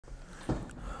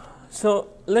So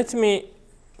let me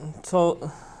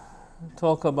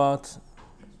talk about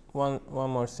one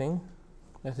more thing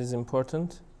that is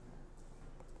important.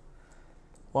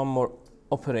 One more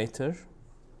operator,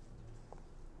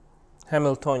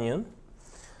 Hamiltonian.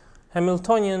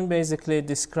 Hamiltonian basically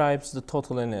describes the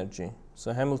total energy.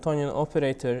 So Hamiltonian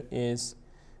operator is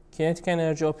kinetic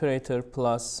energy operator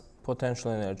plus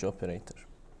potential energy operator.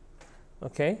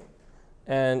 Okay?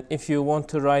 And if you want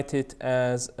to write it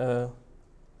as a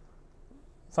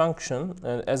function,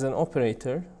 as an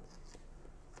operator,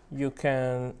 you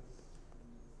can.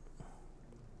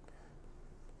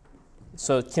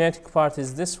 So kinetic part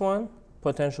is this one,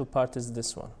 potential part is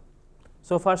this one.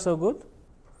 So far so good?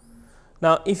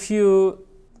 Now if you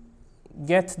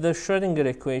get the Schrödinger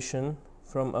equation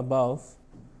from above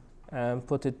and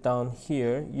put it down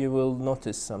here, you will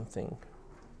notice something.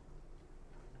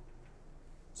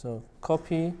 So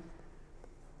copy.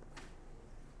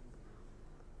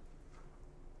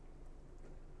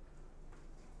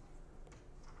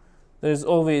 There's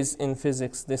always in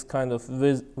physics this kind of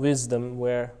wisdom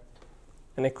where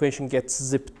an equation gets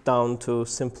zipped down to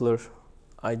simpler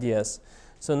ideas.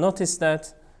 So notice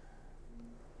that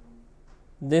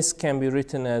this can be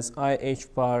written as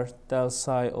IH bar del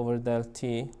psi over del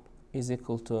t is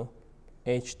equal to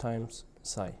h times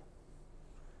psi.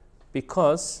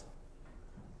 Because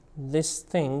this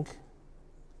thing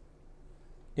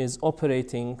is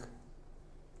operating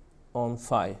on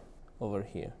phi over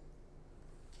here.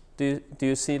 Do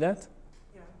you see that?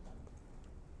 Yeah.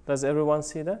 Does everyone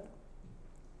see that?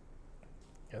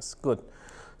 Yes, good.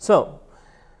 So,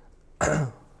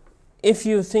 if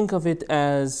you think of it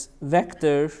as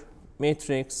vector,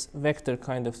 matrix, vector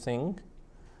kind of thing,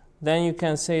 then you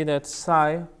can say that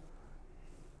psi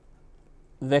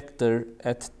vector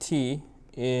at t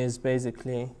is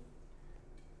basically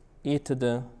e to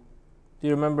the, do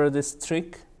you remember this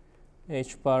trick?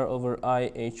 H bar over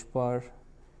I h bar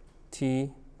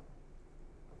t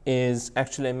is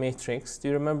actually a matrix. Do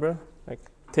you remember? Like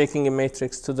taking a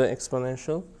matrix to the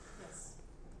exponential. Yes.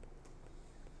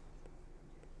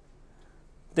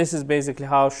 This is basically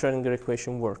how Schrödinger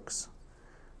equation works.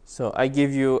 So I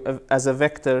give you as a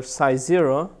vector psi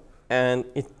 0, and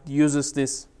it uses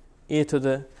this e to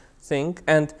the thing.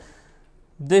 And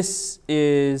this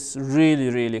is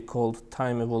really called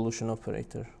time evolution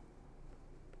operator.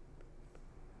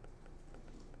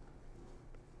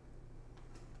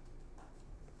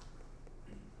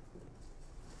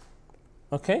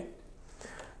 Okay,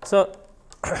 so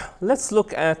let's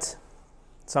look at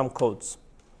some codes.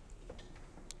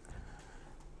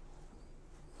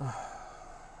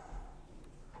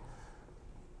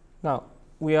 Now,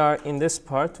 we are in this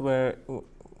part where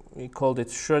we called it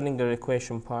Schrödinger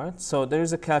equation part. So there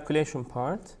is a calculation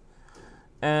part,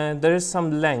 and there is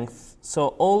some length.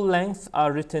 So all lengths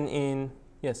are written in,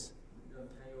 yes? Can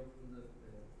you open the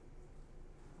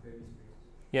previous page?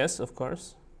 Yes, of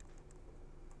course.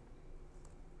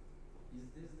 Is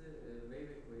this the wave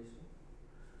equation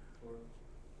for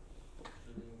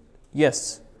Schrödinger?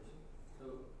 Yes. Equation? So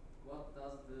what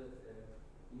does the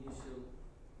initial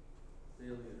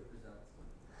value represent?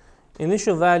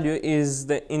 Initial value is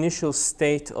the initial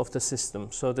state of the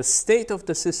system. So the state of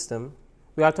the system,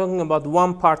 we are talking about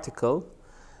one particle,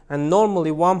 and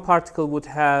normally one particle would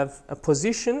have a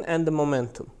position and the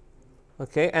momentum.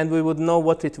 Okay, and we would know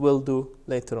what it will do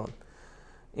later on.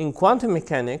 In quantum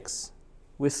mechanics,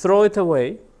 we throw it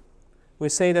away. We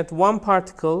say that one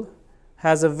particle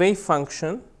has a wave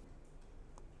function,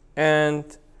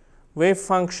 and wave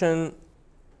function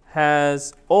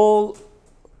has all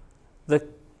the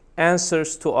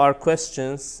answers to our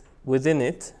questions within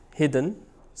it, hidden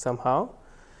somehow.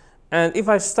 And if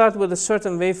I start with a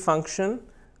certain wave function,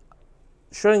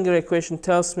 Schrödinger equation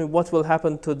tells me what will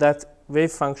happen to that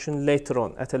wave function later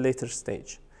on, at a later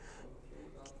stage.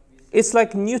 It's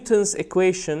like Newton's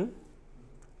equation,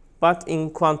 but in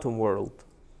quantum world.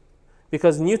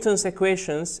 Because Newton's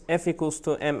equations, F equals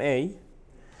to ma,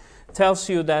 tells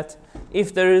you that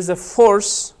if there is a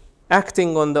force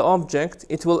acting on the object,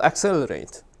 it will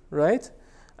accelerate, right?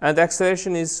 And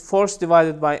acceleration is force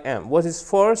divided by m. What is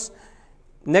force?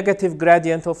 Negative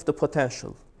gradient of the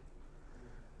potential.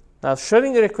 Now,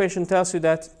 Schrödinger equation tells you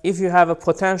that if you have a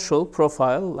potential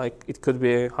profile, like it could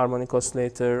be a harmonic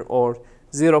oscillator or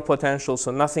zero potential,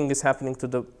 so nothing is happening to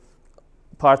the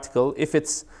particle. If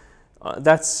it's,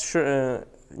 that's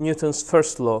Newton's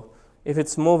first law. If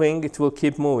it's moving, it will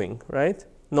keep moving, right?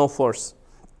 No force.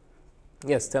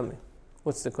 Yes, tell me.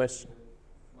 What's the question?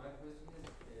 My question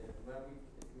is, when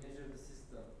we measure the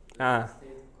system, Ah. the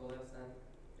state collapse and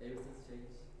everything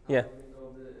changes, how Yeah. do we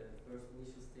know the first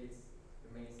initial states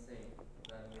remain same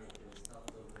when we stop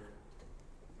the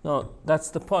No,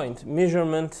 that's the point.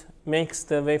 Measurement makes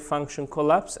the wave function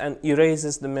collapse and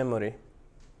erases the memory.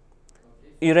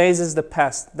 Erases the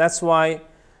past. That's why,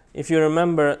 if you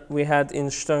remember, we had in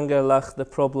Schrödinger the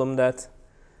problem that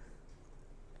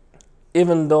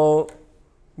even though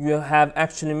you have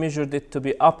actually measured it to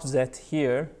be upset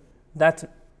here, that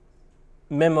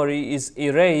memory is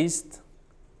erased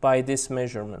by this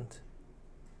measurement.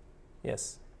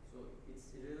 Yes? So it's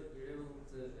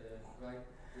irrelevant to write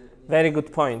the... Very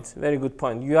good point. Very good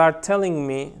point. You are telling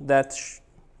me that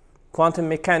quantum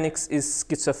mechanics is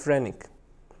schizophrenic.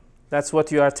 That's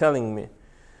what you are telling me.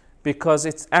 Because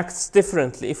it acts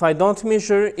differently. If I don't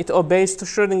measure, it obeys to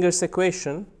Schrödinger's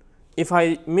equation. If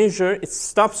I measure, it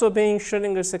stops obeying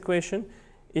Schrödinger's equation.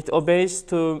 It obeys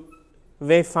to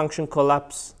wave function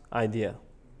collapse idea.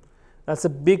 That's a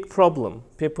big problem.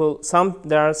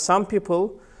 There are some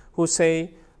people who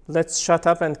say, let's shut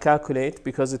up and calculate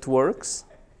because it works.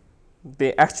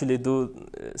 They actually do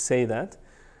say that.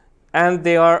 And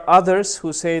there are others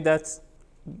who say that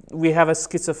we have a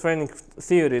schizophrenic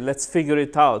theory. Let's figure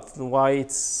it out, why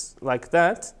it's like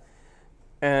that.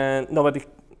 And nobody,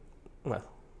 well,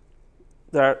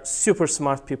 there are super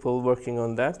smart people working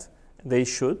on that. They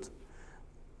should.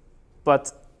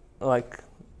 But like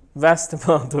vast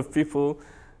amount of people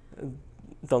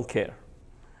don't care.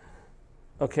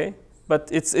 Okay? But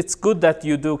it's good that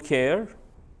you do care.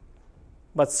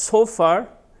 But so far,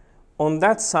 on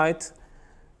that side,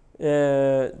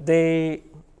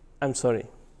 I'm sorry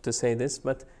to say this,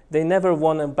 but they never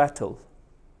won a battle.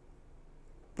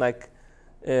 Like,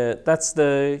 that's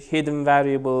the hidden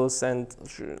variables and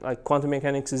like quantum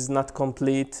mechanics is not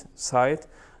complete side.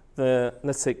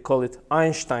 Let's say, call it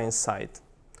Einstein side.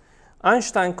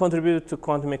 Einstein contributed to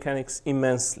quantum mechanics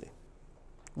immensely.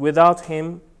 Without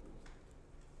him,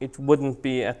 it wouldn't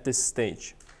be at this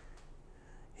stage.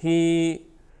 He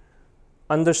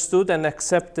understood and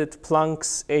accepted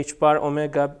Planck's h bar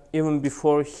omega even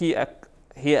before he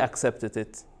accepted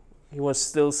it. He was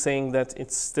still saying that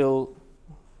it's still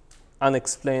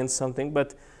unexplained something,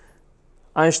 but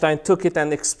Einstein took it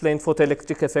and explained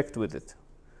photoelectric effect with it.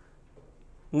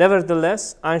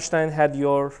 Nevertheless, Einstein had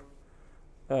your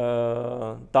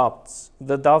doubts.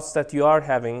 The doubts that you are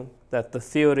having, that the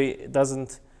theory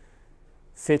doesn't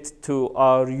fit to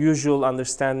our usual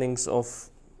understandings of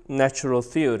natural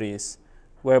theories,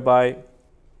 whereby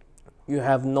you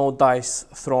have no dice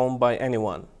thrown by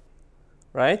anyone,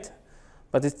 right?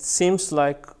 But it seems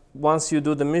like once you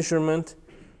do the measurement,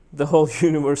 the whole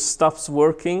universe stops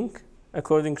working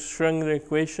according to Schrödinger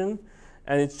equation,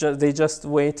 and they just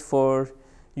wait for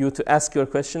you to ask your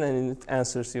question and it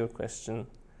answers your question.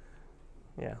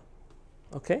 Yeah.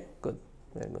 Okay, good.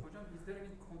 Very good. Is there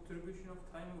any contribution of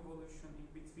time evolution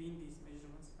in between these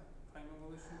measurements, like time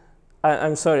evolution?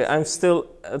 I'm sorry, I'm still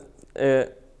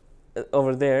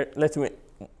over there. Let me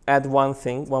add one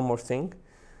more thing.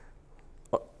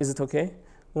 Is it okay?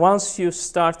 Once you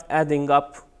start adding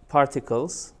up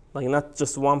particles, like not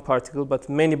just one particle, but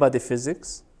many body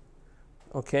physics,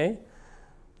 okay,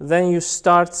 then you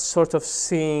start sort of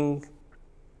seeing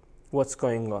what's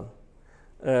going on.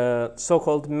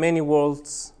 So-called many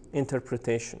worlds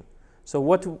interpretation. So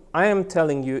what I am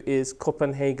telling you is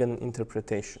Copenhagen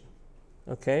interpretation,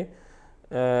 okay?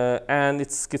 And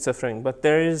it's schizophrenic. But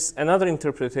there is another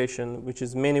interpretation, which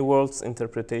is many worlds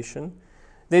interpretation.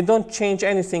 They don't change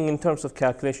anything in terms of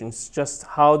calculations, just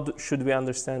how should we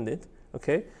understand it,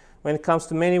 okay? When it comes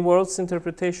to many worlds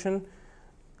interpretation,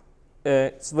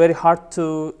 it's very hard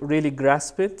to really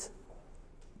grasp it,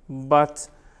 but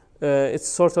it's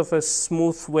sort of a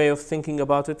smooth way of thinking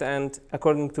about it, and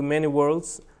according to many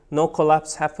worlds, no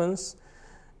collapse happens.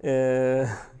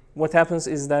 What happens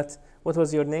is that, what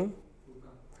was your name?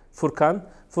 Furkan.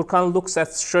 Furkan looks at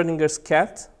Schrödinger's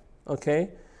cat, okay?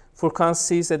 Furkan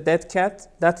sees a dead cat.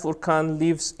 That Furkan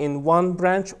lives in one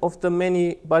branch of the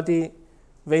many-body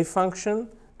wave function,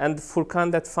 and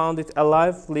Furkan that found it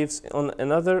alive lives on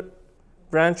another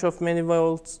branch of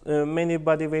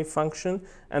many-body wave function,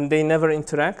 and they never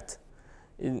interact.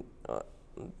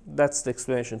 That's the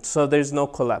explanation. So there is no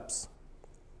collapse.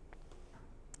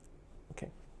 Okay.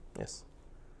 Yes.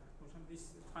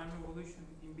 This time evolution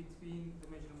in between the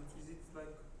measurements,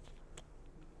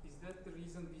 is that the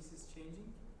reason this is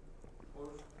changing? Or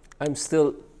I'm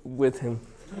still with him.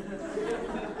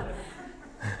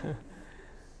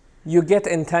 You get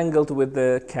entangled with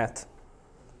the cat.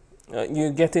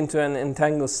 You get into an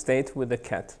entangled state with the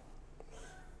cat.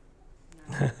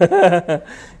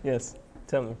 Yes,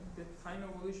 tell me. the time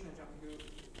evolution, you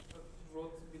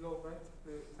wrote below, right?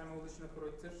 The time evolution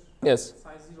operator. Yes.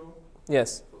 Size 0.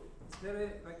 Yes. So is there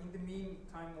in the mean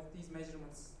time of these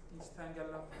measurements, each time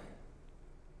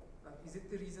Is it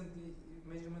the reason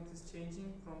the measurement is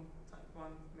changing from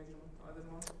one measurement to other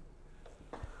one?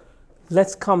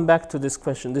 Let's come back to this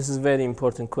question. This is a very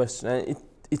important question, and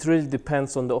it really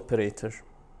depends on the operator.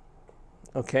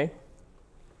 Okay?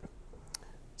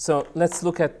 So let's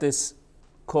look at this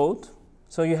code.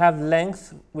 So you have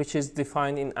length, which is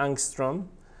defined in angstrom.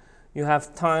 You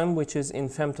have time, which is in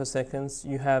femtoseconds.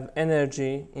 You have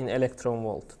energy in electron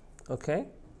volt. Okay?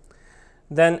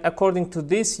 Then according to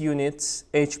these units,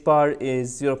 h bar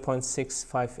is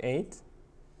 0.658.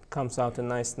 Comes out a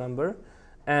nice number.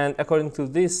 And according to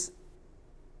these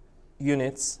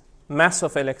units, mass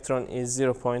of electron is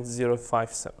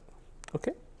 0.057.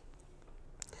 Okay?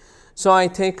 So I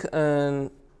take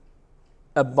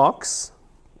a box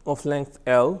of length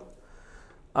L.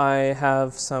 I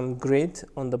have some grid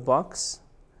on the box,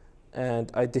 and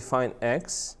I define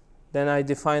X. Then I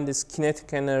define this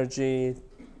kinetic energy,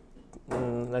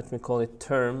 let me call it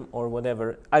term or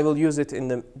whatever. I will use it in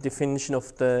the definition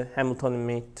of the Hamiltonian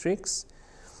matrix.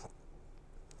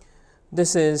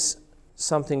 This is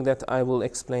something that I will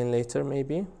explain later,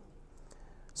 maybe.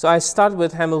 So I start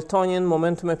with Hamiltonian,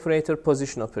 momentum operator,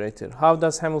 position operator. How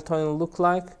does Hamiltonian look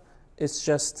like? It's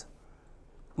just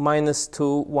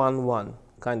 -2, 1, 1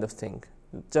 kind of thing.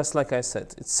 Just like I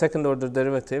said, it's second order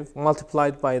derivative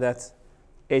multiplied by that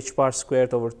h bar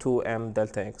squared over 2m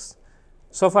delta x.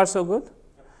 So far so good?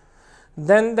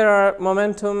 Then there are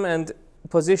momentum and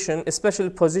position, especially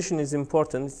position is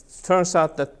important. It turns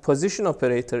out that position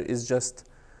operator is just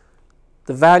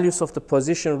the values of the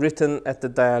position written at the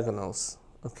diagonals,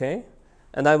 okay?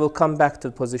 And I will come back to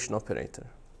the position operator.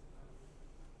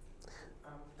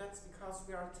 That's because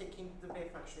we are taking the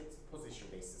wave function at position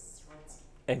basis, right?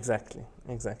 Exactly,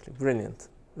 exactly. Brilliant.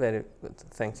 Very good.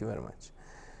 Thank you very much.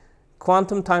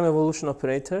 Quantum time evolution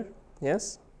operator,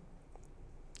 yes?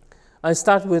 I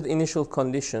start with initial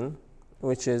condition,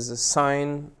 which is a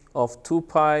sine of 2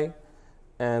 pi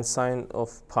and sine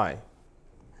of pi.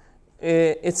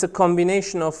 It's a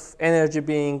combination of energy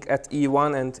being at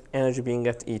E1 and energy being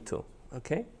at E2,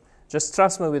 okay? Just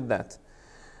trust me with that.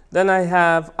 Then I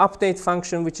have update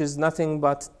function, which is nothing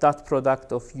but dot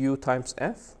product of U times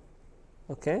F,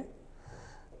 okay?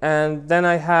 And then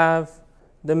I have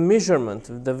the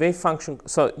measurement, the wave function.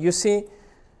 So you see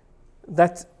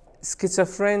that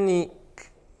schizophrenic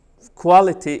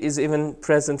quality is even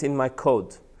present in my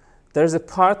code. There's a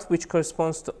part which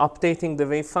corresponds to updating the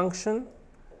wave function,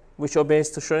 which obeys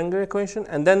the Schrödinger equation,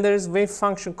 and then there is wave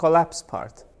function collapse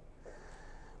part.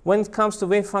 When it comes to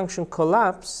wave function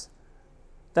collapse,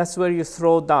 that's where you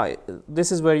throw dice.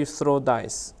 This is where you throw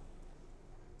dice.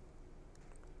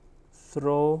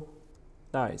 Throw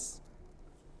dice.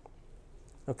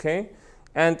 Okay?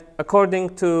 And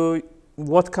according to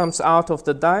what comes out of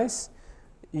the dice,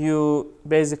 you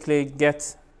basically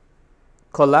get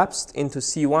collapsed into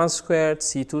C1 squared,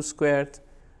 C2 squared.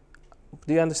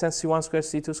 Do you understand C1 squared,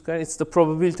 C2 squared? It's the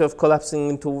probability of collapsing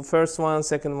into first one,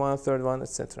 second one, third one,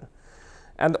 etc.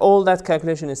 And all that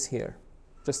calculation is here.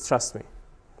 Just trust me.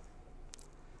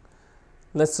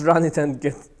 Let's run it and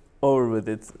get over with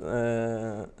it.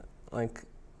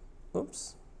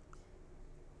 Oops.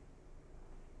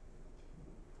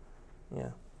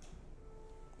 Yeah.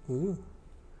 Ooh.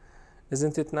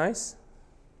 Isn't it nice?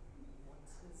 What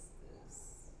is this?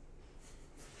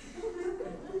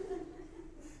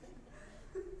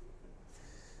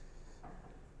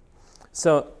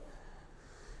 So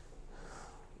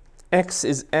x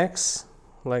is x,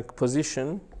 like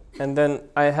position, and then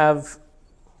I have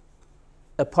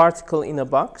a particle in a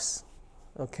box,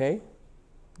 okay?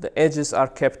 The edges are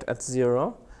kept at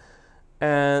 0,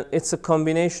 and it's a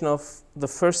combination of the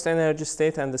first energy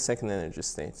state and the second energy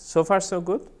state. So far, so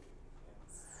good?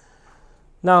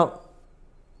 Now,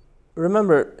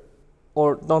 remember,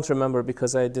 or don't remember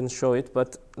because I didn't show it,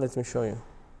 but let me show you.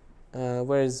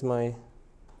 Where is my...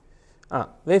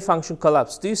 wave function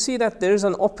collapse. Do you see that there is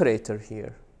an operator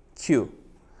here, Q?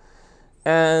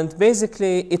 And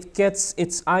basically, it gets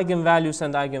its eigenvalues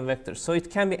and eigenvectors. So it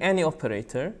can be any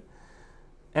operator.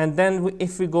 And then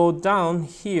if we go down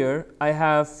here, I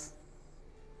have,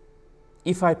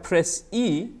 if I press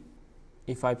E,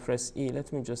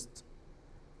 let me just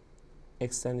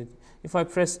extend it. If I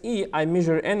press E, I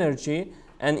measure energy,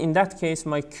 and in that case,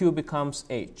 my Q becomes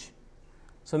H.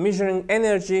 So measuring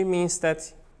energy means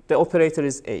that the operator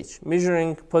is H.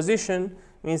 Measuring position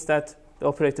means that the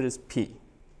operator is P,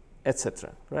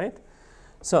 etc., right?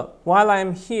 So while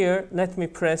I'm here, let me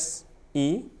press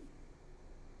E.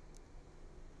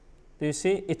 Do you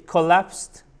see? It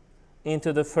collapsed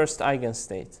into the first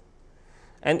eigenstate.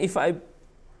 And if I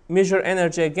measure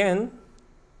energy again,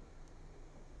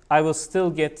 I will still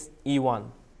get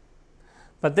E1.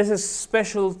 But this is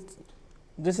special,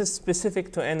 this is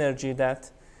specific to energy,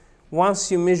 that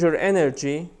once you measure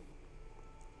energy,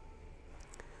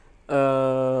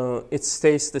 it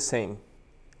stays the same.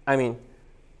 I mean,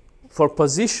 for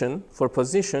position,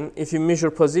 if you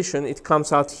measure position, it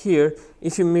comes out here.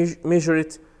 If you measure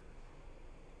it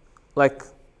like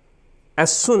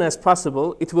as soon as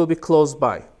possible, it will be close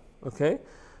by, okay?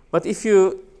 But if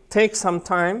you take some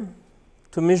time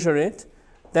to measure it,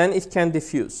 then it can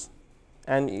diffuse,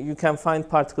 and you can find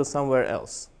particles somewhere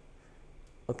else,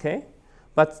 okay?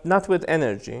 But not with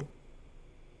energy.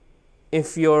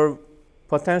 If your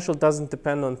potential doesn't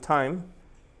depend on time,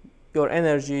 your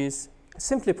energy is,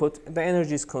 simply put, the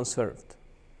energy is conserved.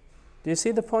 Do you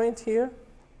see the point here?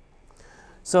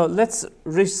 So let's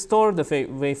restore the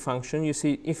wave function. You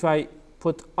see, if I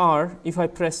put R, if I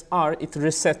press R, it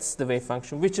resets the wave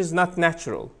function, which is not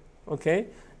natural, okay?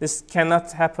 This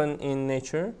cannot happen in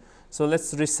nature. So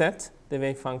let's reset the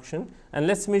wave function, and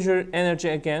let's measure energy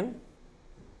again.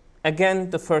 Again,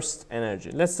 the first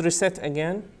energy. Let's reset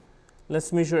again.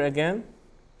 Let's measure again.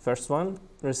 First one,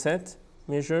 reset,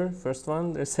 measure. First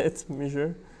one, reset,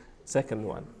 measure. Second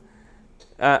one.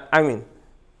 I mean,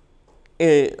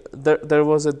 there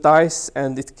was a dice,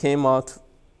 and it came out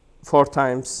 4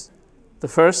 times. The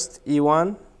first,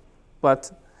 E1,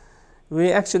 but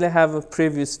we actually have a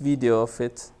previous video of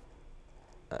it.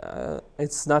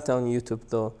 It's not on YouTube,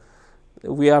 though.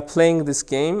 We are playing this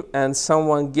game, and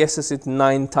someone guesses it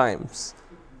 9 times.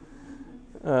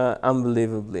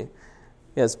 Unbelievably.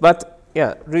 Yes, but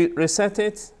yeah, reset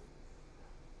it.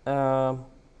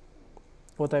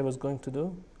 What I was going to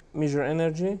do, measure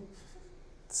energy,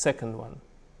 second one.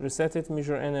 Reset it,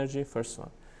 measure energy, first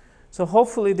one. So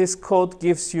hopefully this code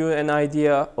gives you an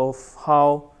idea of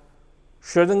how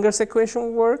Schrödinger's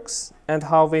equation works and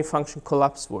how wave function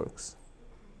collapse works.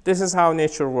 This is how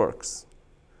nature works.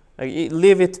 Like,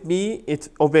 leave it be, it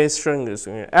obeys Schrödinger's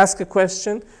equation. Ask a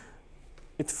question,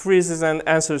 it freezes and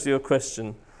answers your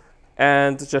question,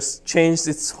 and just changes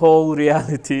its whole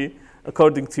reality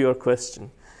according to your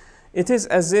question. It is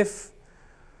as if,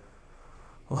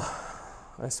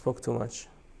 I spoke too much.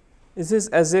 It is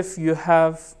as if you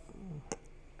have,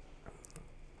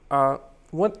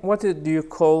 what do you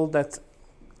call that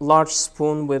large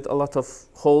spoon with a lot of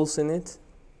holes in it?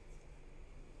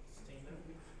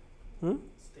 Stainer.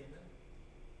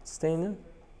 Stainer?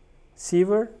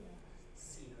 Siever?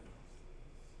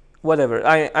 Whatever.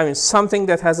 I mean, something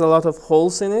that has a lot of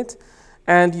holes in it,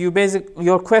 and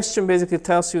your question basically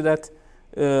tells you that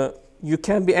you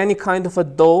can be any kind of a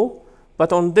dough,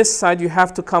 but on this side you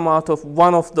have to come out of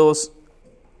one of those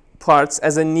parts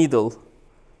as a needle.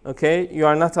 Okay? You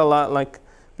are not allowed, like,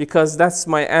 because that's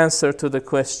my answer to the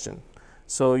question.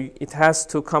 So it has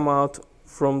to come out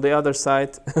from the other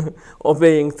side,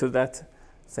 obeying to that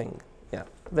thing. Yeah,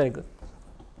 very good.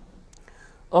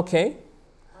 Okay.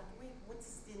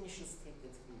 What's the initial state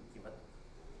that we given?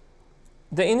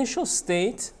 The initial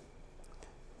state,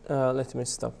 let me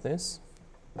stop this.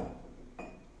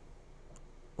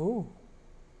 Ooh.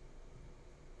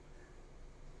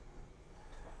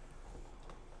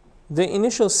 The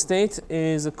initial state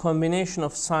is a combination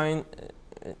of sign.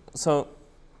 So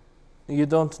you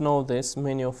don't know this,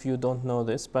 many of you don't know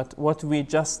this, but what we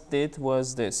just did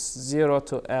was this, 0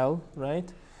 to L, right?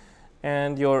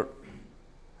 And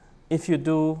if you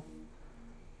do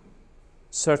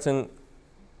certain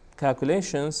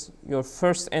calculations, your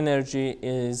first energy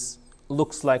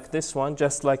looks like this one,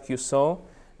 just like you saw,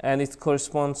 and it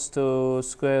corresponds to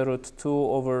square root 2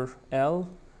 over L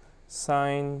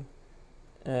sine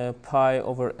pi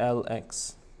over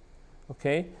Lx.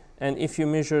 Okay? And if you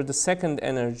measure the second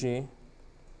energy,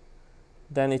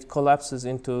 then it collapses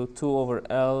into 2 over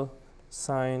L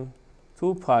sine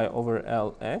 2 pi over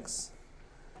Lx.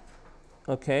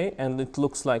 Okay? And it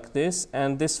looks like this.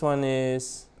 And this one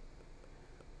is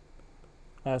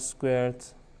r squared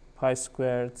pi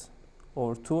squared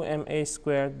over 2ma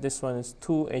squared. This one is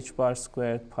 2 h bar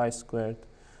squared pi squared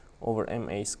over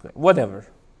ma squared. Whatever.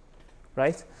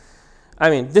 Right? I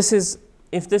mean, if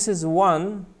this is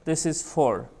 1, this is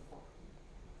 4.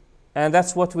 And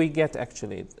that's what we get,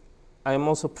 actually. I'm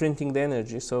also printing the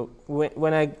energy. So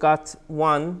when I got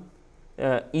 1,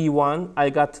 E1, I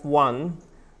got 1.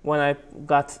 When I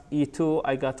got E2,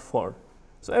 I got 4.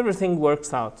 So everything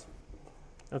works out.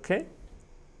 Okay?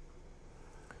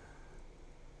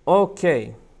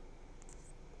 Okay.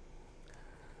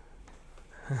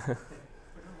 What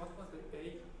was the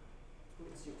A?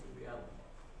 It's due to L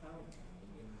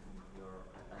in your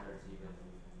energy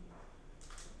value.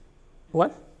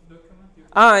 What? Document?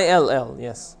 LL,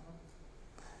 yes.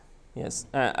 Yes,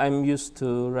 I'm used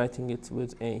to writing it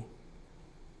with A.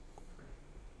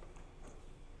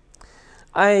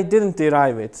 I didn't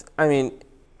derive it. I mean,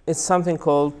 it's something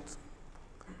called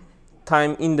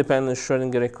time-independent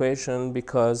Schrödinger equation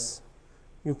because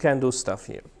you can do stuff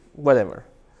here, whatever.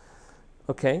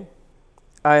 Okay,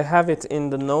 I have it in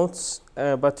the notes,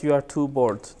 but you are too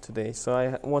bored today, so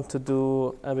I want to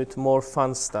do a bit more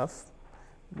fun stuff.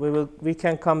 We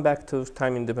can come back to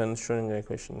time-independent Schrödinger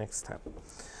equation next time.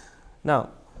 Now,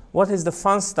 what is the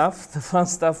fun stuff? The fun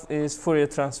stuff is Fourier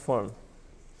transform.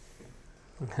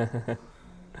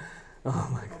 Oh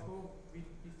my God. If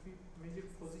we measure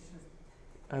position,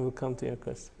 I will come to your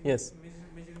question. Yes.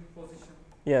 Measuring position.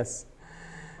 Yes.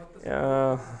 What does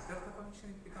Uh, delta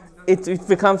function becomes delta it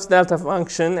becomes delta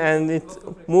function and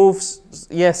it moves.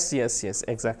 Yes,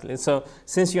 exactly. So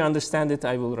since you understand it,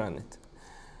 I will run it.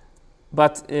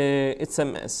 But it's a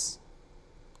mess.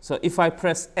 So if I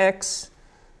press X,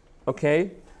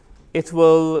 okay, it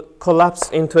will collapse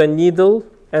into a needle.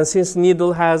 And since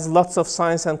needle has lots of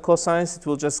sines and cosines, it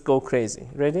will just go crazy.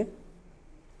 Ready?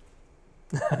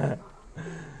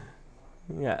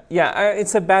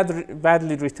 It's a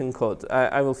badly written code.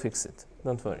 I will fix it.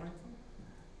 Don't worry.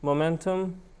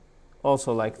 Momentum,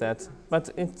 also like that, but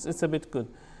it's a bit good.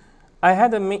 I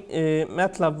had a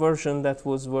MATLAB version that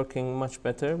was working much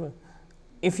better. But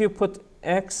if you put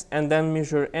X and then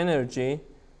measure energy,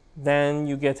 then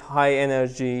you get high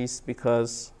energies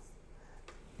because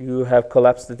you have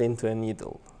collapsed it into a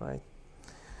needle, right?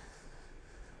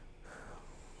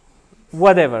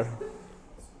 Whatever.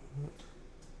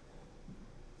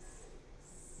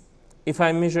 If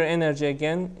I measure energy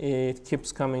again, it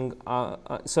keeps coming.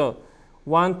 So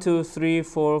 1, 2, 3,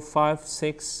 4, 5,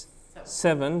 6,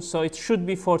 7. So it should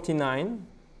be 49.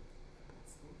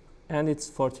 And it's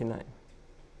 49.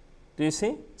 Do you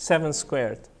see? 7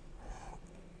 squared.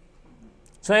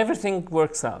 So everything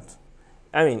works out.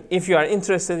 I mean, if you are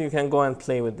interested, you can go and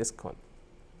play with this code.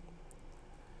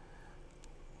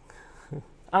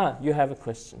 You have a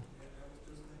question. I was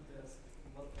just going to ask,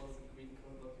 what was the green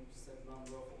code, but you said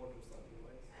number of orders that you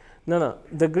like? No.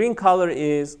 The green color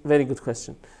is, very good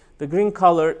question. The green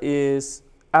color is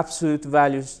absolute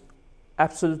value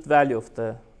of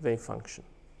the wave function.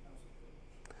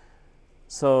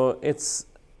 So it's.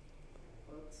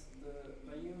 But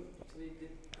when you actually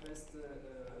did press the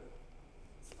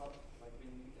stop, like when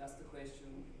you asked the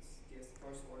question, it's guess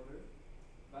first order.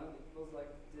 When it was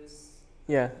like this.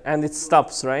 Yeah, and it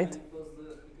stops, right? And it was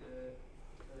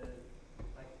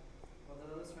like what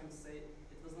I was trying to say.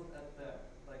 It was not at there,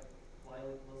 like while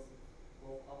it was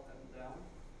both up and down.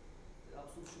 The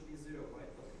absolute should be 0,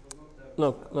 right? But it was not there.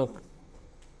 Look.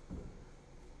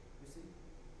 You see,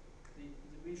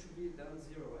 the green should be down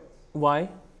 0, right? Why?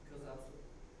 Because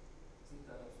absolute isn't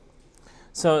that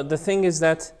absolute. So the thing is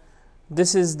that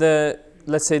this is the,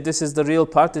 let's say this is the real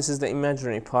part, this is the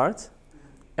imaginary part.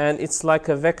 And it's like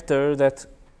a vector that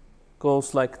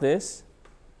goes like this,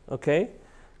 okay?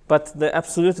 But the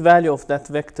absolute value of that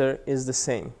vector is the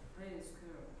same.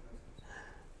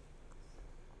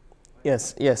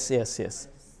 Yes.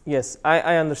 Yes,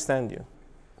 I understand you.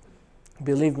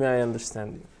 Believe me, I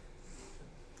understand you.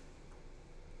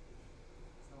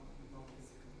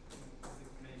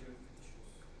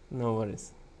 No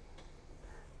worries.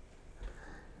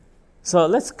 So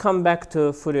let's come back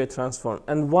to Fourier transform.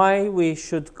 And why we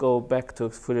should go back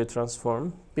to Fourier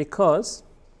transform? Because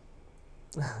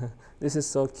this is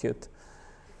so cute.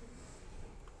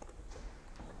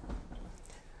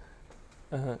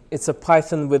 It's a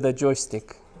python with a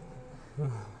joystick.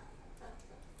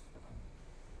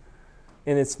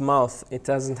 In its mouth, it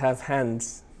doesn't have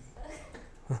hands.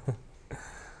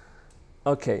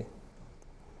 Okay.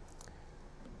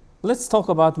 Let's talk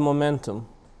about momentum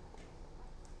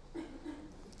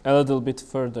a little bit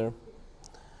further.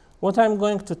 What I'm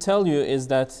going to tell you is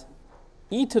that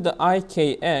e to the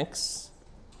ikx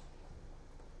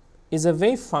is a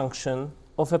wave function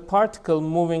of a particle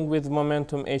moving with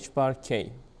momentum h bar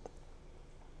k.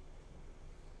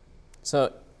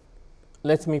 So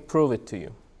let me prove it to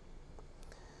you.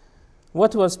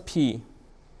 What was p?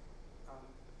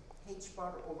 H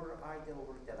bar over I del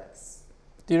over del x.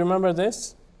 Do you remember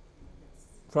this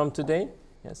from today?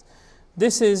 Yes.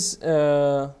 This is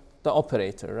the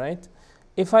operator, right?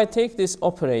 If I take this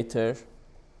operator,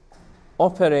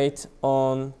 operate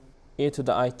on e to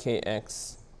the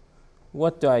ikx,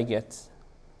 what do I get?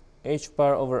 H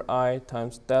bar over I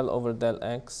times del over del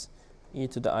x e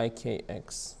to the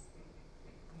ikx.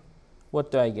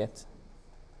 What do I get?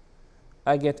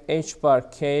 I get h bar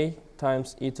k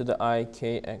times e to the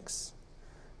ikx.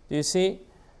 Do you see?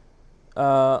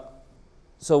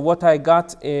 So what I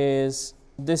got is,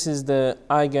 this is the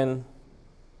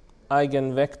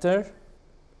eigenvector,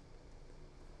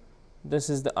 This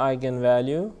is the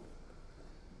eigenvalue,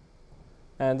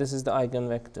 and this is the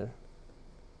eigenvector.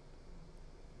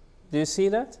 Do you see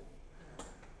that?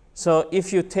 So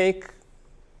if you take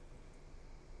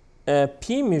a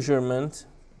p measurement,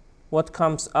 what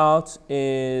comes out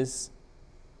is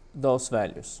those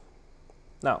values.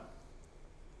 Now,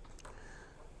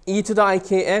 e to the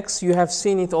ikx, you have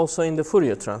seen it also in the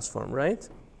Fourier transform, right?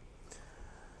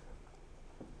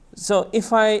 So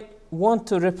if I want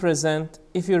to represent,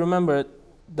 if you remember,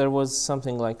 there was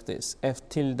something like this. F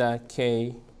tilde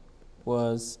k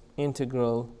was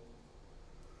integral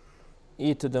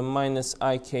e to the minus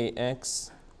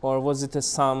ikx, or was it a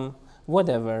sum,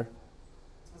 whatever.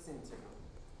 It's integral.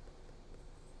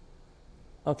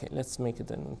 Okay, let's make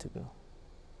it an integral.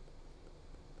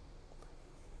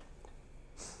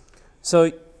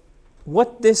 So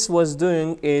what this was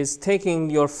doing is taking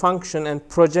your function and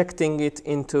projecting it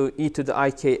into e to the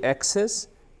ikx's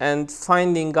and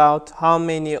finding out how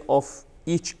many of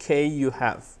each k you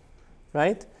have,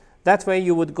 right? That way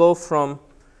you would go from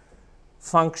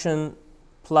function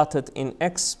plotted in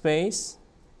x space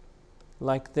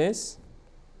like this,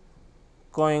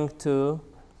 going to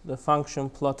the function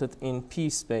plotted in p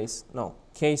space, no,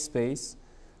 k space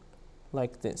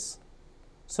like this.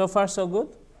 So far so good?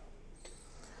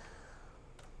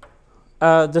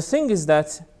 The thing is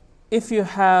that if you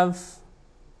have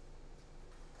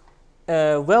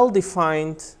a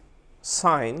well-defined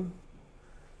sign,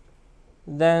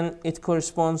 then it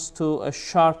corresponds to a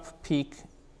sharp peak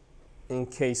in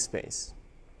k space,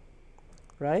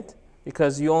 right?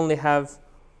 Because you only have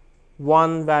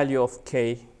one value of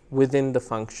k within the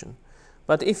function.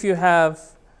 But if you have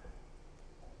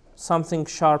something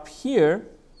sharp here,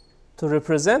 to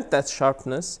represent that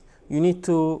sharpness, you need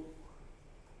to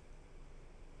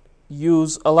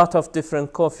use a lot of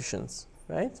different coefficients,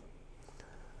 right?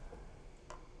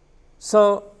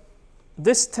 So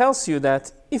this tells you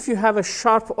that if you have a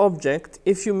sharp object,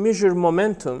 if you measure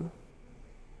momentum,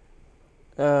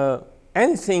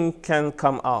 anything can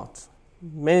come out,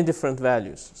 many different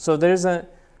values. So there's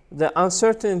the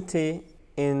uncertainty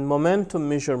in momentum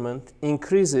measurement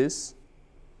increases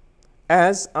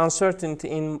as uncertainty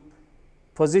in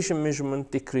position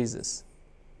measurement decreases.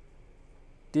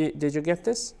 Did you get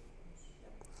this?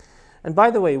 And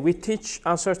by the way, we teach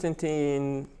uncertainty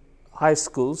in high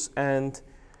schools, and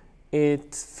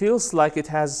it feels like it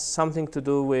has something to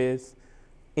do with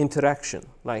interaction.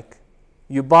 Like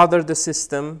you bother the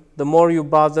system, the more you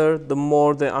bother, the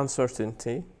more the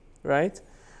uncertainty, right?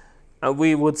 And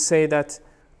we would say that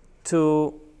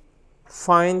to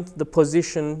find the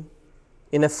position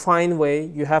in a fine way,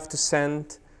 you have to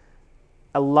send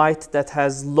a light that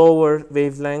has lower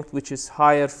wavelength, which is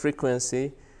higher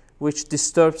frequency, which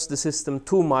disturbs the system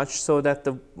too much so that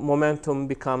the momentum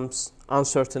becomes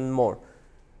uncertain more.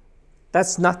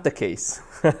 That's not the case,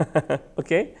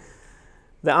 okay?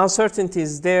 The uncertainty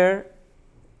is there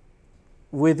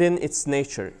within its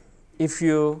nature. If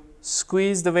you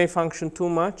squeeze the wave function too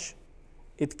much,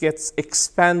 it gets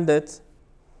expanded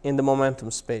in the momentum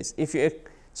space. If you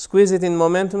squeeze it in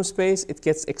momentum space, it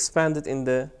gets expanded in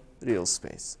the real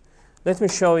space. Let me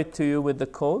show it to you with the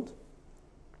code.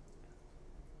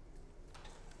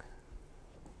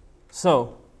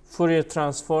 So, Fourier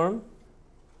transform,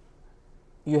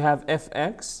 you have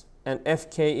fx, and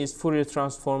fk is Fourier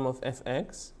transform of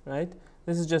fx, right?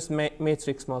 This is just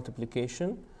matrix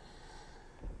multiplication.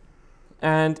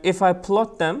 And if I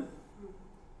plot them,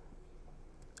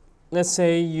 let's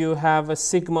say you have a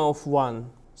sigma of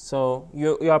 1. So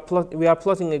we are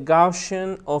plotting a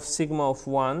Gaussian of sigma of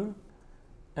 1,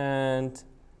 and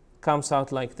comes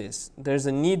out like this. There's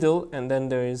a needle, and then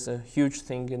there is a huge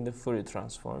thing in the Fourier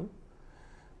transform.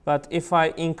 But if I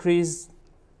increase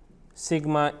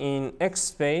sigma in x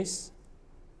space,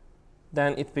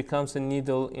 then it becomes a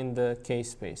needle in the k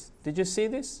space. Did you see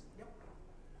this? Yep.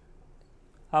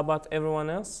 How about everyone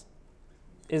else?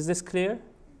 Is this clear?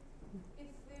 If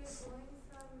we're going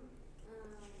from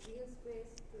real space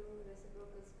to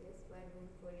reciprocal space by doing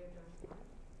Fourier transform,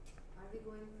 are we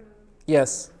going from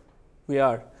Yes, we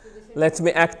are. Let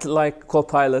me act like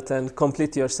co-pilot and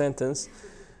complete your sentence.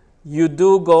 You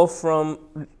do go from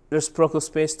reciprocal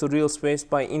space to real space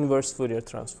by inverse Fourier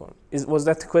transform. Was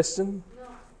that the question?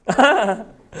 No.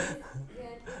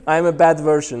 I'm a bad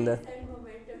version then. And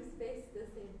momentum space the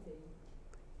same thing.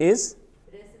 Is?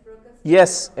 Reciprocal space.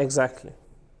 Yes, exactly.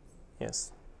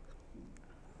 Yes.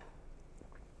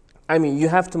 I mean, you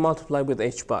have to multiply with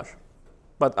h bar,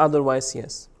 but otherwise,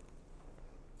 yes.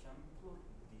 Can we plot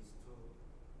these two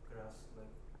graphs like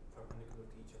perpendicular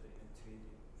to each other in a 3D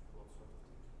plot sort of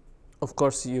thing? Of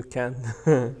course, you can. Do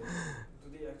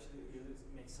they actually really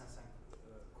make sense and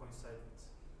coincide with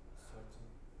certain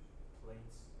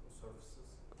planes or surfaces?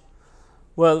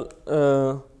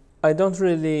 Well, I don't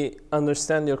really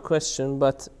understand your question,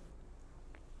 but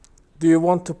do you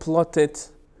want to plot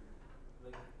it?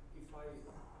 Like if I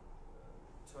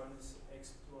turn this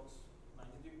x plot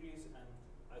 90 degrees and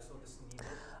I saw this needle.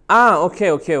 Ah,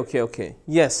 okay.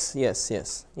 Yes.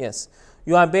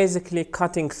 You are basically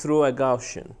cutting through a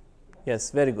Gaussian.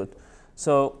 Yes, very good.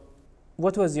 So,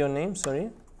 what was your name? Sorry.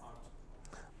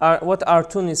 What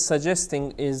Artun is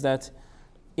suggesting is that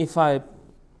if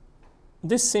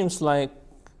this seems like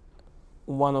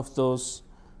one of those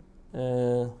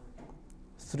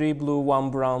 3 blue, 1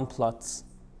 brown plots,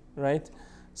 right?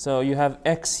 So you have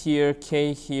x here,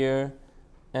 k here,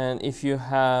 and if you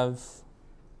have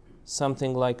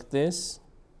something like this,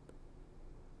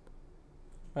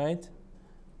 right?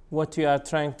 What you are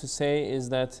trying to say is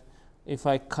that if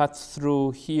I cut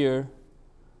through here,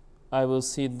 I will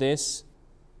see this,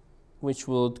 which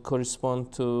would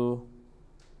correspond to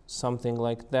something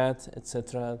like that,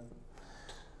 etc.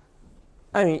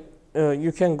 I mean,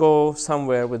 you can go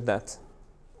somewhere with that,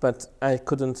 but I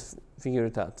couldn't figure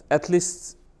it out. At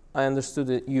least I understood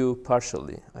it, you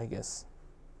partially, I guess.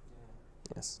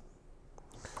 Yes.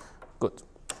 Good.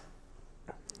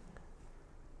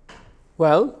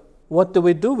 Well, what do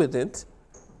we do with it?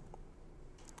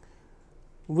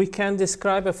 We can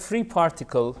describe a free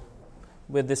particle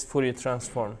with this Fourier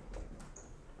transform.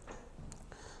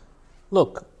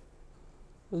 Look,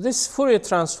 this Fourier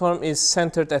transform is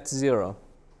centered at 0.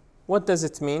 What does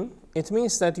it mean? It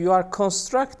means that you are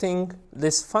constructing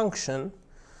this function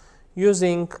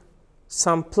using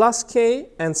some plus k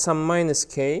and some minus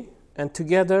k, and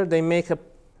together they make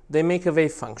a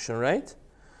wave function, right?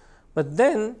 But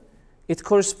then it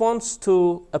corresponds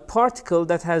to a particle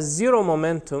that has 0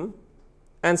 momentum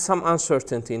and some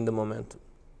uncertainty in the momentum.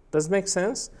 Does it make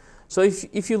sense? So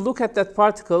if you look at that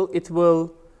particle, it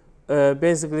will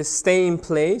basically stay in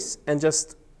place and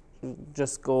just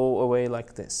go away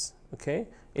like this. Okay?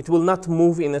 It will not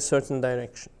move in a certain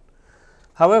direction.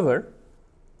 However,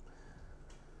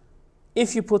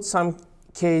 if you put some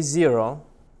k0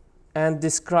 and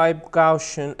describe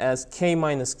Gaussian as k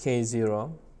minus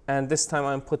k0, and this time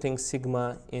I'm putting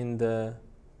sigma in the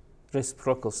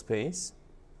reciprocal space.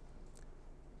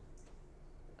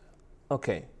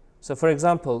 Okay, so for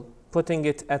example, putting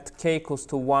it at k equals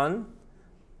to 1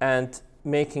 and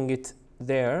making it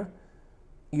there,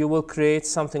 you will create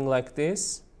something like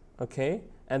this, okay?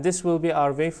 And this will be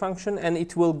our wave function, and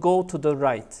it will go to the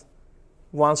right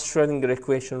once Schrödinger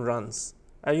equation runs.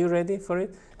 Are you ready for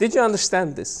it? Did you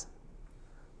understand this,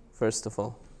 first of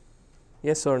all?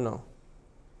 Yes or no?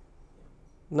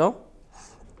 No?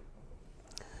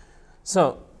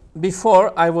 So,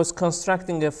 before I was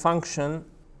constructing a function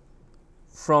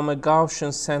from a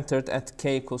Gaussian centered at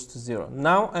k equals to 0.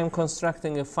 Now I'm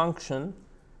constructing a function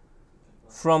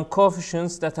from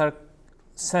coefficients that are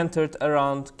centered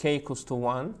around k equals to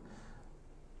 1.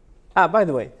 By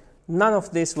the way, none of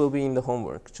this will be in the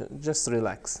homework. Just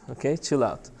relax, okay? Chill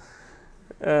out.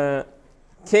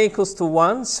 K equals to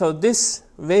 1, so this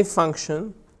wave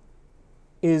function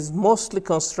is mostly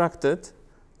constructed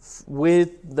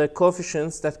with the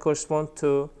coefficients that correspond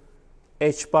to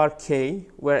h bar k,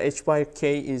 where h bar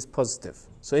k is positive.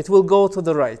 So it will go to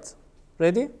the right.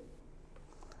 Ready?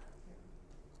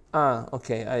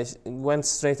 Okay, I went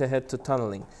straight ahead to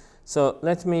tunneling. So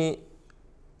let me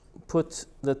put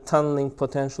the tunneling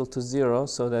potential to 0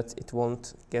 so that it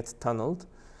won't get tunneled.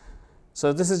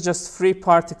 So this is just free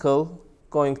particle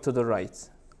going to the right.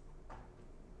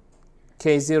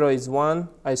 K0 is 1.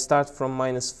 I start from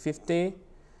minus 50.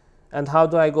 And how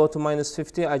do I go to minus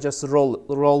 50? I just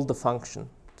roll the function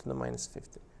to the minus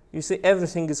 50. You see,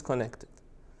 everything is connected.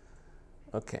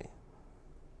 Okay.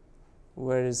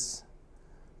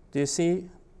 Do you see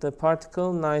the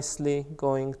particle nicely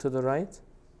going to the right?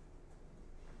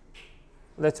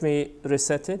 Let me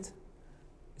reset it.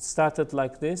 It started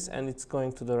like this, and it's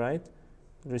going to the right.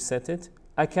 Reset it.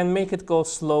 I can make it go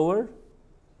slower.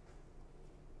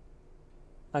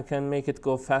 I can make it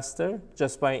go faster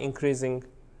just by increasing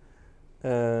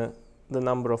the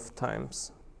number of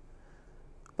times.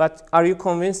 But are you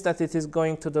convinced that it is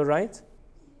going to the right?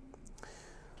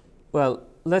 Well,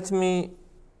 let me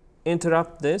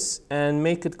interrupt this and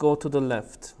make it go to the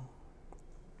left.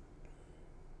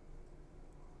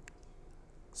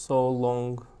 So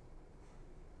long.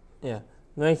 Yeah,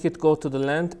 make it go to the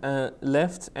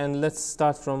left, and let's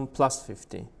start from plus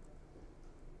 50.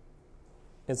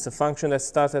 It's a function that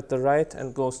starts at the right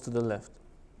and goes to the left.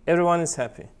 Everyone is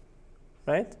happy,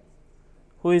 right?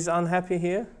 Who is unhappy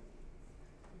here?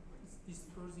 It's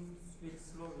dispersing very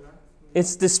slowly, right?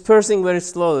 It's dispersing very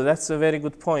slowly. That's a very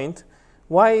good point.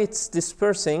 Why it's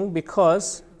dispersing?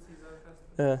 Because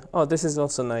oh, this is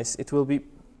also nice. It will be,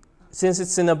 since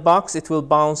it's in a box, it will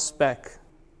bounce back.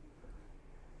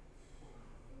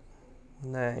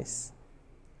 Nice.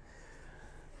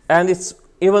 And it's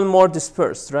even more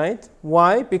dispersed, right?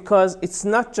 Why? Because it's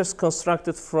not just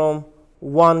constructed from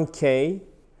one K.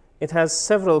 It has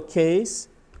several Ks,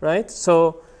 right?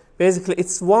 So basically,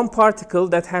 it's one particle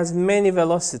that has many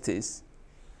velocities.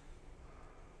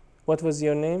 What was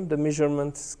your name? The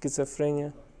measurement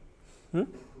schizophrenia?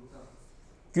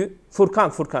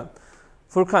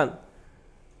 Furkan.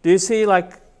 Do you see,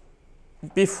 like,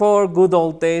 before good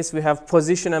old days, we have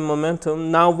position and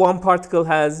momentum. Now one particle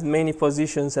has many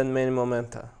positions and many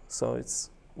momenta. So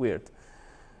it's weird.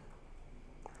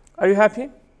 Are you happy?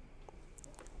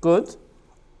 Good.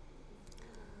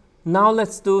 Now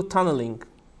let's do tunneling.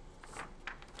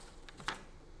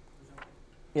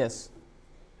 Yes.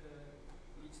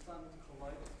 Each time it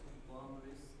collides with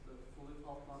boundaries, the fluid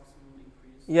half maximum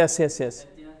increase. Yes. At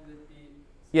the end, will it be?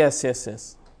 Yes.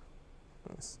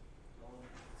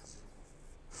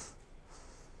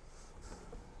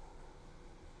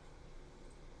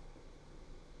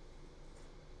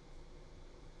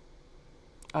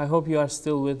 I hope you are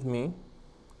still with me.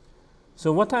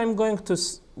 So what I'm going to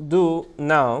do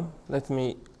now, let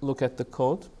me look at the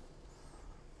code.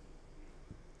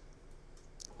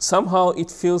 Somehow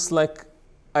it feels like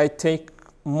I take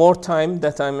more time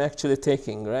than I'm actually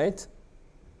taking, right?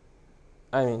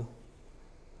 I mean,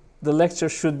 the lecture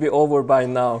should be over by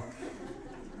now,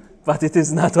 but it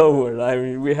is not over. I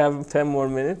mean, we have 10 more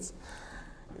minutes.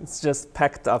 It's just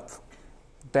packed up,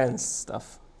 dense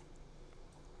stuff.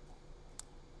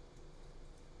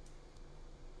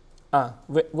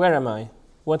 Where am I?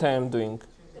 What I am doing?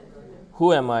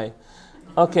 Who am I?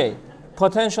 Okay,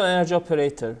 potential energy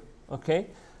operator. Okay,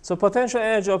 so potential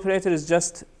energy operator is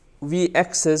just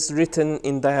Vx's written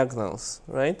in diagonals,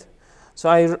 right? So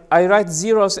I write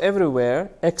zeros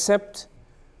everywhere except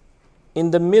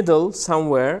in the middle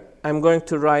somewhere I'm going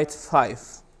to write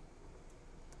 5.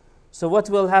 So what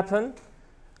will happen?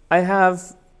 I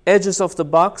have edges of the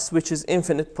box, which is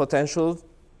infinite potential.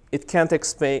 It can't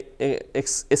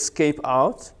escape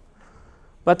out.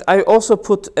 But I also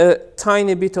put a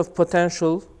tiny bit of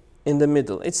potential in the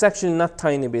middle. It's actually not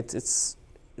tiny bit. It's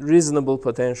reasonable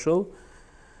potential.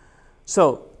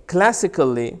 So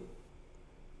classically,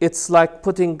 it's like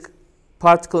putting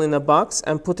particle in a box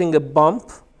and putting a bump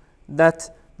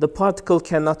that the particle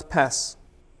cannot pass.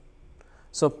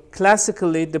 So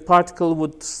classically, the particle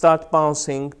would start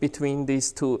bouncing between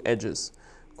these two edges.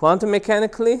 Quantum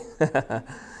mechanically,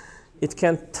 it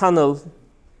can tunnel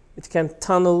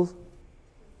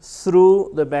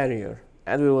through the barrier,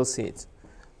 and we will see it.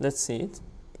 Let's see it.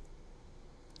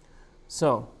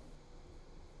 So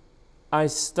I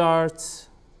start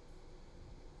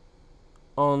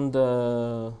on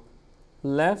the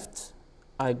left,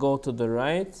 I go to the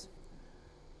right.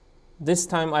 This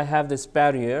time I have this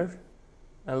barrier,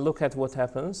 and look at what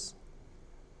happens.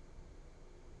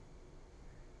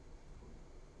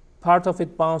 Part of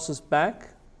it bounces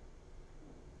back,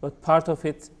 but part of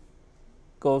it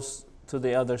goes to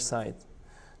the other side.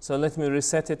 So let me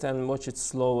reset it and watch it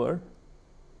slower,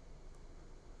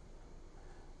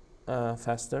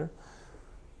 faster.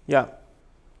 Yeah,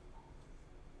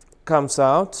 comes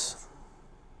out.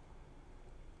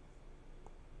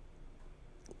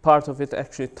 Part of it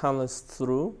actually tunnels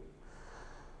through.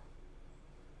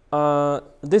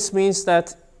 This means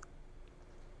that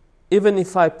even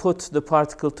if I put the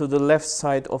particle to the left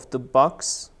side of the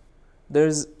box,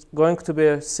 there's going to be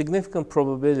a significant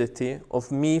probability of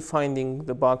me finding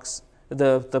the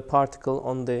particle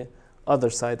on the other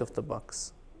side of the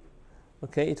box.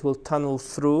 Okay, it will tunnel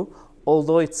through,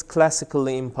 although it's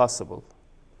classically impossible.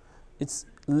 It's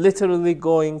literally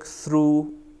going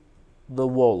through the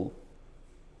wall,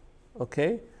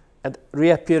 okay, and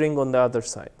reappearing on the other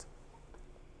side.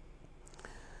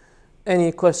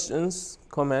 Any questions,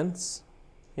 comments?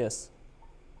 Yes?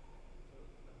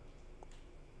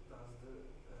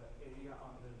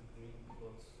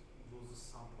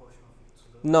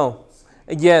 No.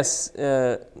 Yes,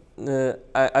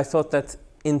 I thought that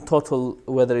in total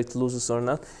whether it loses or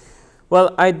not.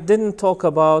 Well, I didn't talk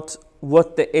about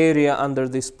what the area under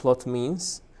this plot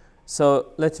means.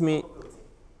 So let me,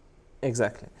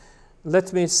 exactly.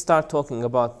 Let me start talking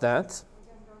about that.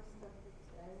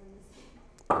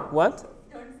 What?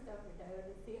 Don't stop it. I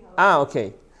want to see how.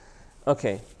 Okay.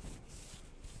 Okay.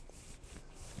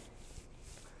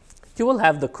 You will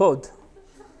have the code.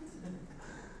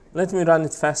 Let me run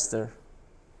it faster.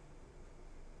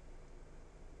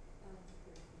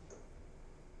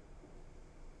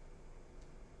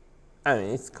 I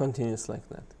mean, it continues like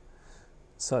that.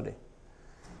 Sorry.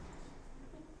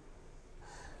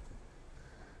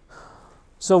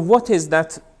 So what is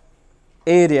that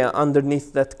area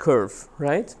underneath that curve,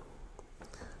 right?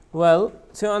 Well,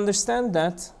 to understand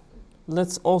that,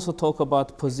 let's also talk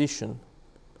about position.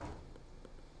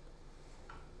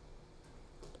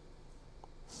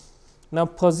 Now,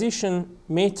 position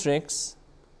matrix,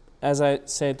 as I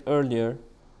said earlier,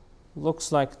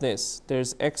 looks like this.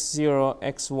 There's x0,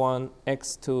 x1,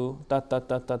 x2, dot, dot,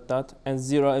 dot, dot, dot, and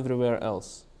 0 everywhere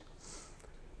else.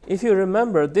 If you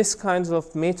remember, these kinds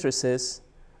of matrices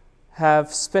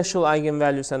have special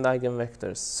eigenvalues and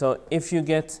eigenvectors. So if you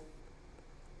get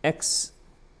x2,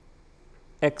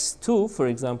 for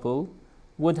example,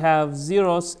 would have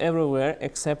zeros everywhere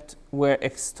except where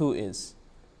x2 is.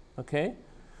 Okay?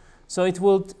 So it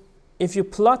would, if you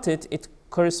plot it, it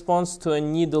corresponds to a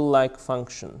needle-like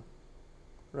function,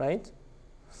 right?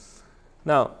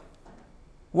 Now,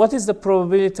 what is the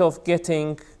probability of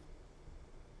getting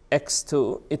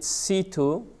x2? It's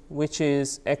C2, which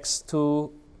is x2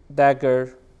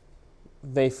 dagger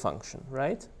wave function,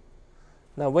 right?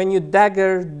 Now, when you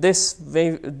dagger this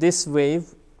wave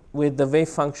with the wave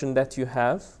function that you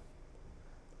have,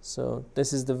 so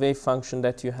this is the wave function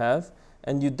that you have,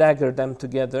 and you dagger them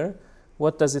together,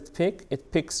 what does it pick?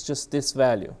 It picks just this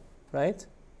value, right?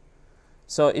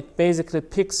 So it basically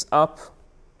picks up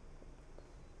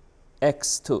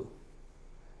x2.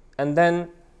 And then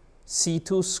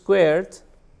C2 squared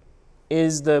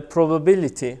is the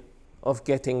probability of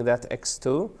getting that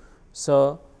x2.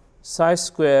 So psi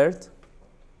squared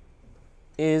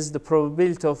is the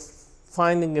probability of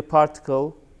finding a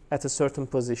particle at a certain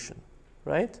position,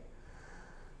 right?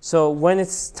 So when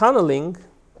it's tunneling,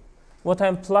 what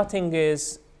I'm plotting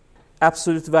is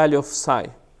absolute value of psi.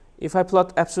 If I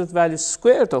plot absolute value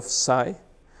squared of psi,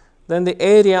 then the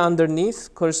area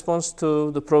underneath corresponds to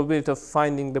the probability of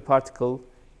finding the particle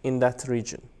in that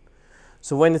region.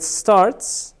 So when it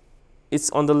starts, it's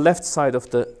on the left side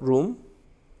of the room,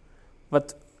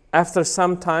 but after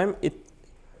some time,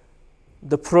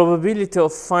 the probability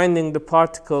of finding the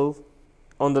particle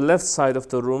on the left side of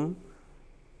the room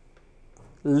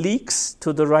leaks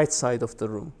to the right side of the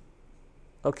room.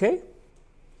 Okay?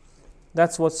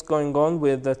 That's what's going on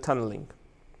with the tunneling.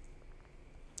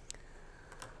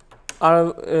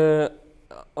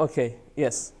 Okay,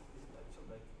 yes.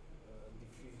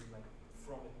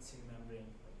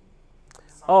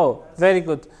 Oh, very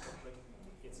good.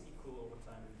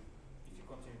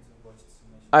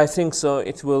 I think so.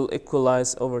 It will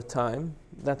equalize over time.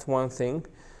 That's one thing.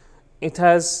 It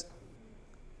has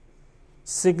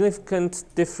significant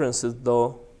differences,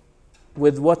 though,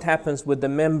 with what happens with the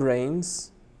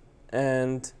membranes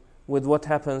and with what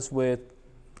happens with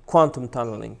quantum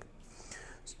tunneling.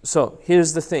 So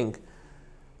here's the thing.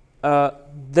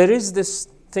 There is this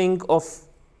thing of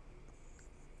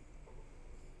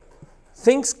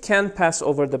things can pass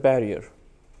over the barrier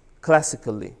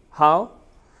classically. How?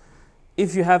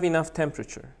 If you have enough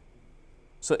temperature.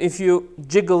 So if you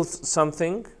jiggle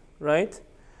something, right,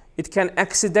 it can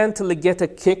accidentally get a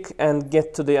kick and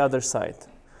get to the other side.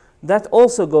 That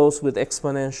also goes with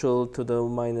exponential to the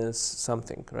minus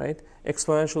something, right?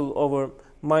 Exponential over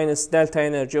minus delta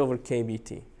energy over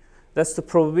kBT. That's the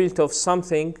probability of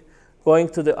something going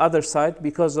to the other side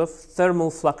because of thermal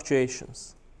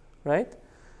fluctuations, right?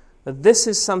 But this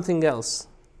is something else.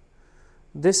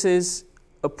 This is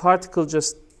a particle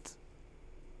just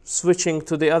switching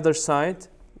to the other side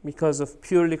because of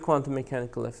purely quantum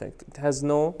mechanical effect. It has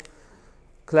no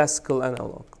classical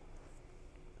analog.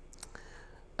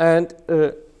 And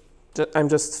I'm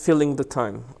just filling the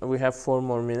time. We have 4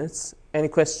 more minutes. Any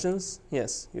questions?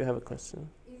 Yes, you have a question.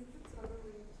 Is the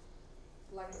tunneling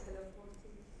like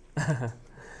teleporting?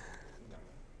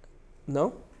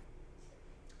 No?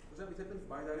 It happens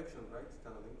bi-directional, right?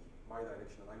 Tunneling,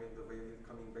 bi-directional. I mean, the wave is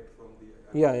coming back from the...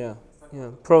 Yeah.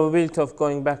 Probability of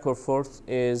going back or forth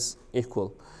is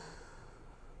equal.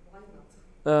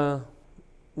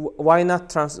 Why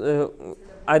not?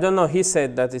 I don't know. He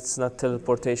said that it's not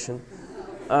teleportation.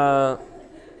 There's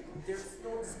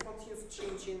no spontaneous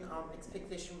change in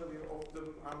expectation value of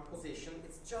the position.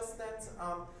 It's just that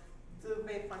the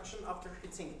wave function after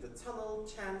hitting the tunnel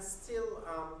can still,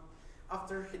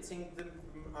 after hitting the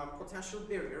potential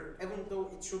barrier, even though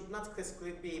it should not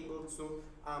classically be able to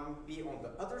be on the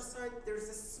other side, there's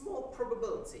a small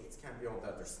probability it can be on the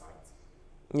other side.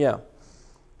 Yeah.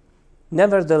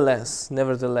 Nevertheless,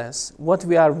 what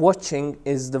we are watching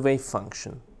is the wave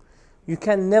function. You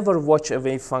can never watch a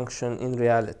wave function in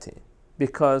reality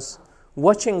because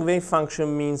watching wave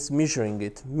function means measuring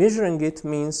it. Measuring it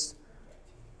means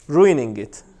ruining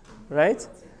it, right?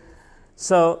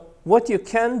 So what you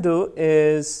can do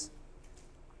is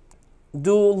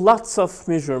do lots of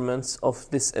measurements of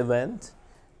this event,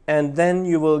 and then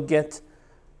you will get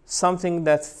something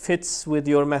that fits with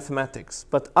your mathematics.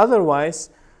 But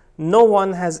otherwise, no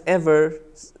one has ever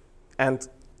and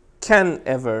can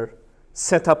ever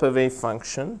set up a wave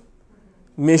function,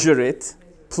 measure it,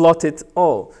 plot it.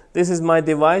 Oh, this is my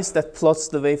device that plots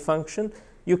the wave function.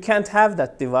 You can't have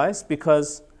that device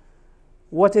because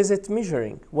what is it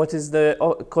measuring? What is the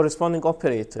corresponding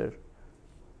operator?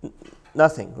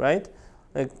 Nothing, right?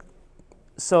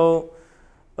 So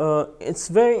it's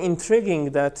very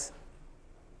intriguing that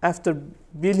after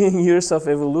billion years of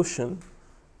evolution,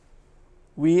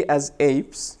 we as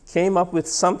apes came up with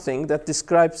something that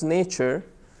describes nature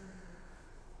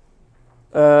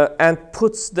and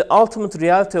puts the ultimate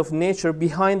reality of nature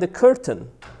behind the curtain.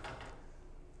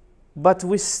 But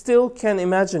we still can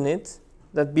imagine it,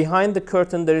 that behind the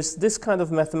curtain there is this kind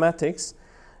of mathematics,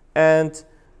 and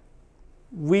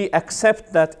we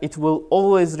accept that it will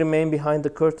always remain behind the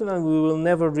curtain and we will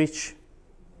never reach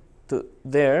to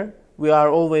there. We are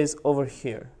always over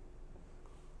here.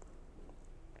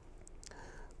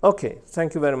 Okay,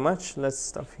 thank you very much. Let's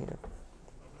stop here.